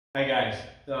Hi guys,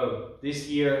 so this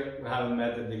year we haven't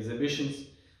met at the exhibitions,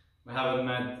 we haven't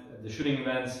met at the shooting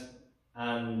events,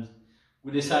 and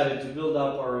we decided to build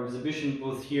up our exhibition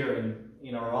booth here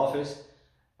in our office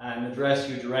and address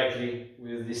you directly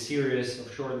with this series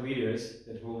of short videos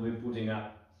that we'll be putting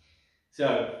up.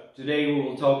 So today we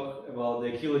will talk about the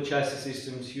AKILA Chassis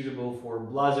System suitable for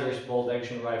Blaser's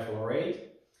bolt-action rifle R8,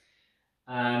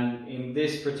 and in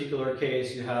this particular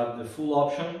case you have the full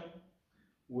option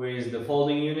with the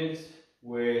folding unit,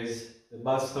 with the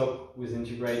buttstock with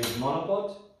integrated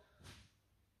monopod,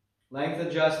 length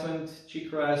adjustment,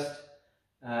 cheek rest,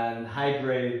 and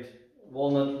high-grade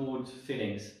walnut wood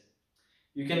fittings.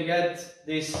 You can get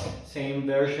this same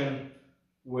version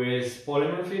with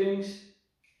polymer fittings,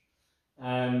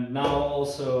 and now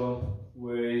also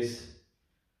with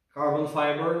carbon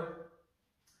fiber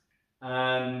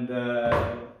and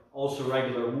also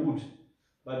regular wood.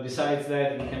 But besides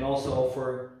that, we can also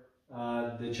offer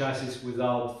the chassis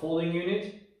without folding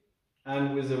unit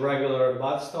and with a regular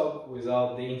buttstock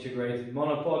without the integrated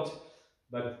monopod,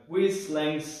 but with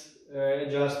length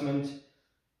adjustment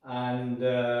and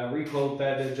recoil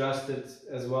pad adjusted,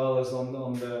 as well as on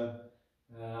the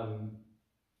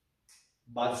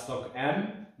buttstock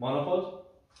M monopod,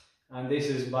 and this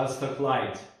is buttstock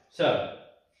light. So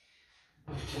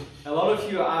a lot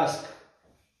of you ask,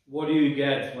 what do you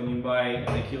get when you buy an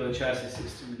AKILA chassis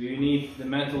system? Do you need the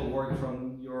metal work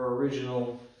from your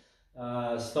original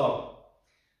stock?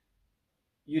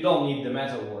 You don't need the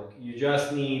metal work. You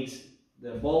just need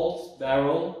the bolt,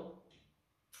 barrel,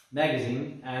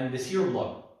 magazine, and the sear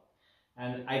block.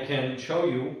 And I can show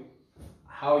you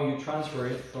how you transfer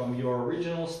it from your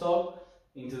original stock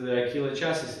into the AKILA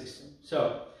chassis system.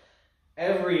 So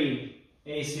every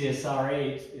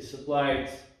ACSR8 is supplied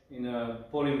in a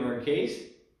polymer case,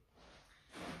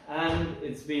 and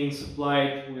it's being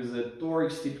supplied with a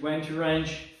Torx T20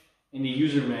 wrench in the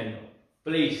user manual.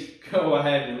 Please go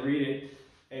ahead and read it.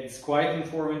 It's quite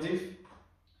informative.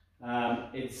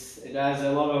 It has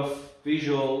a lot of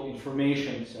visual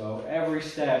information, so every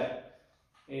step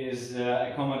is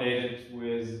accommodated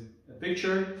with a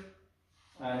picture,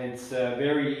 and it's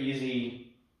very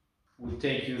easy. We'll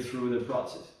take you through the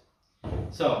process.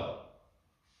 So,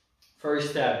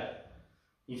 first step,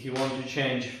 if you want to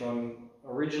change from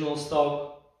original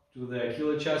stock to the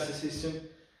AKILA chassis system,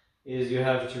 is you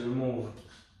have to remove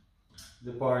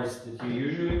the parts that you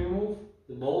usually remove,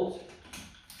 the bolt,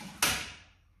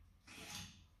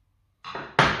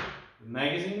 the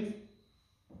magazine,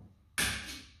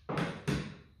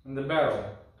 and the barrel.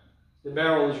 The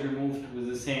barrel is removed with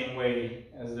the same way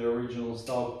as the original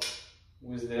stock,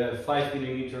 with the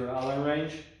 5mm Allen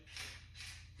wrench.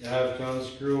 You have to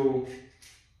unscrew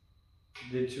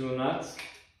the two nuts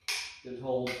that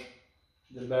hold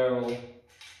the barrel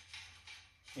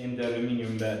in the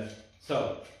aluminium bed.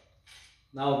 So,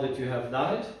 now that you have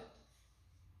done it,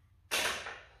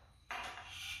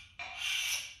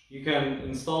 you can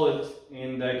install it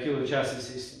in the AKILA chassis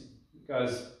system,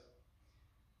 because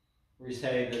we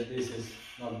say that this is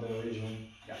not the original.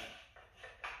 Yeah.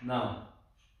 Now,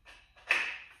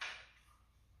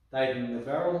 tighten the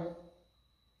barrel.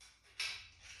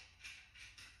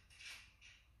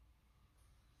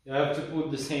 You have to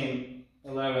put the same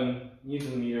 11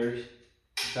 Newton meters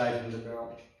to tighten the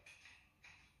barrel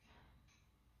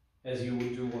as you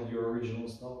would do on your original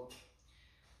stock.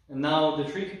 And now the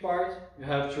tricky part, you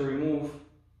have to remove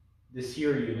the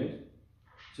sear unit.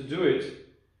 To do it,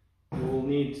 you will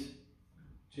need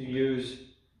to use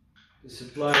the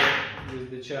supply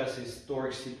with the chassis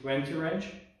Torx T20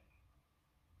 wrench,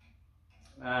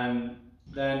 and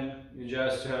then you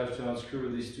just have to unscrew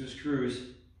these two screws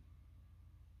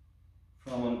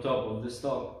from on top of the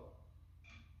stock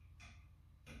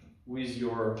with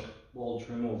your bolt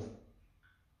removed.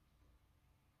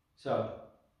 So,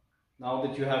 now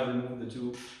that you have removed the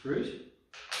two screws,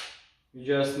 you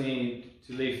just need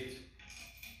to lift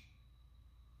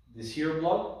the sear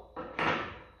block,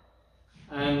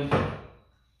 and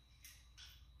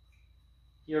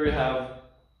here you have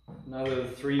another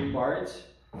 3 parts: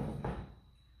 the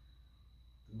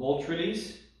bolt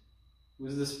release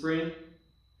with the spring,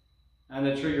 and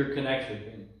the trigger connector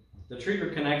pin. The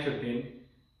trigger connector pin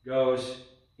goes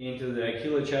into the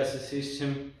AKILA chassis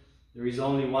system. There is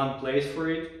only one place for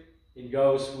it. It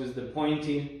goes with the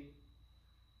pointy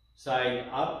side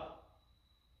up,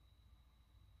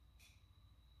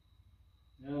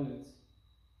 and it's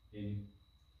in.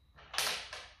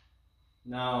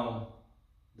 Now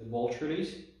the bolt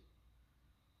release,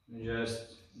 you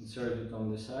just insert it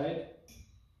on the side,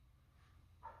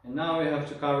 and now we have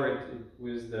to cover it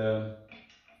with the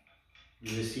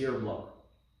sear block.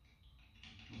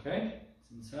 Okay,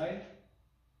 inside.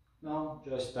 Now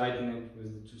just tighten it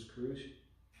with the 2 screws.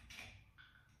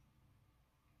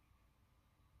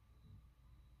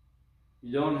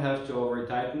 You don't have to over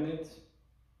tighten it.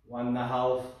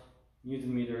 1.5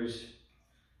 Newton meters,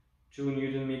 2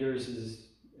 Newton meters is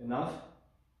enough.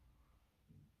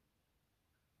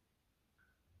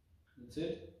 That's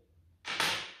it.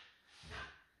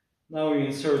 Now we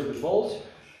insert the bolt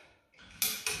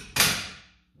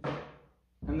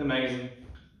and the magazine.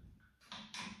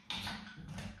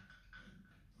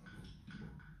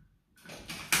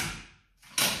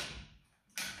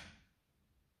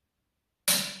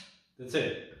 That's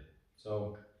it.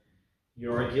 So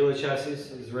your AKILA chassis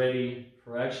is ready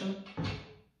for action.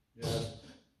 Just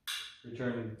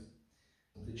return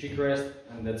the cheek rest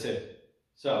and that's it.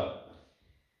 So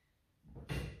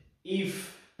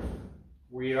if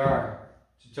we are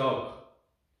to talk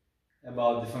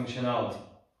about the functionality,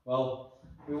 well,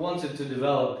 we wanted to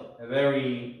develop a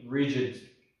very rigid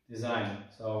design.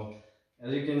 So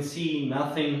as you can see,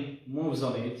 nothing moves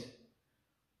on it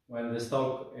when the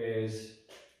stock is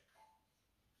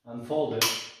unfolded,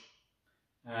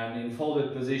 and in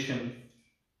folded position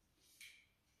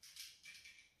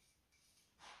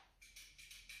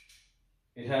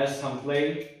it has some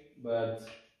play, but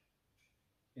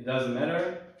it doesn't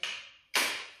matter,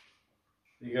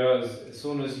 because as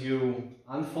soon as you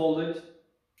unfold it,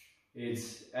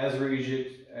 it's as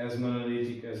rigid, as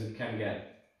monolithic as it can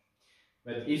get.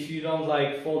 But if you don't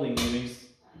like folding units,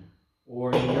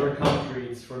 or in your country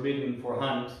it's forbidden for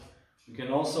hunt, you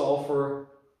can also offer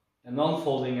a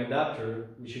non-folding adapter,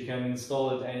 which you can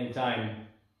install at any time.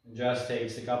 It just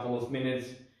takes a couple of minutes,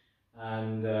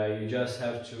 and you just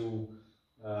have to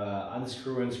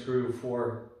unscrew and screw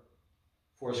four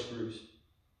screws.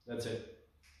 That's it.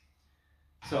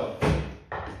 So,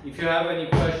 if you have any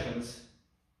questions,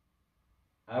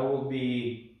 I will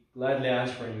be gladly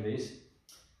answering this.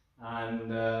 And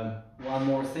one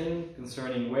more thing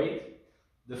concerning weight.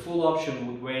 The full option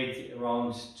would weigh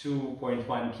around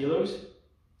 2.1 kilos.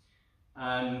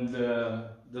 And the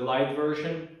light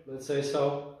version, let's say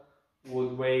so,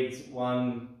 would weigh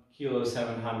 1 kilo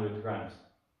 700 grams.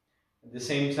 At the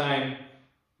same time,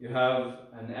 you have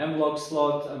an Mlok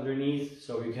slot underneath,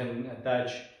 so you can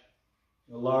attach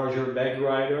a larger bag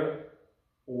rider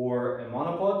or a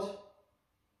monopod.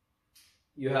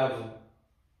 You have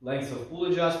length of pull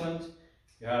adjustment,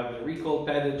 you have a recoil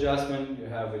pad adjustment, you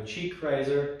have a cheek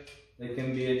riser that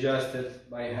can be adjusted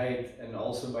by height and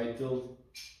also by tilt.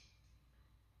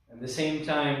 At the same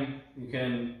time, you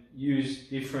can use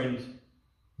different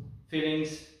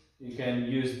fittings, you can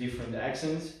use different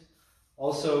accents.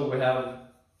 Also, we have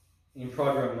in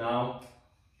program now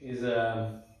is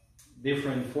a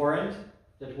different foreend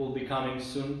that will be coming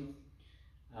soon.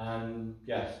 And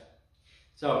yes,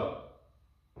 so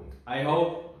I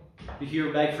hope to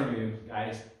hear back from you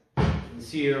guys and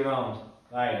see you around.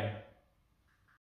 Bye.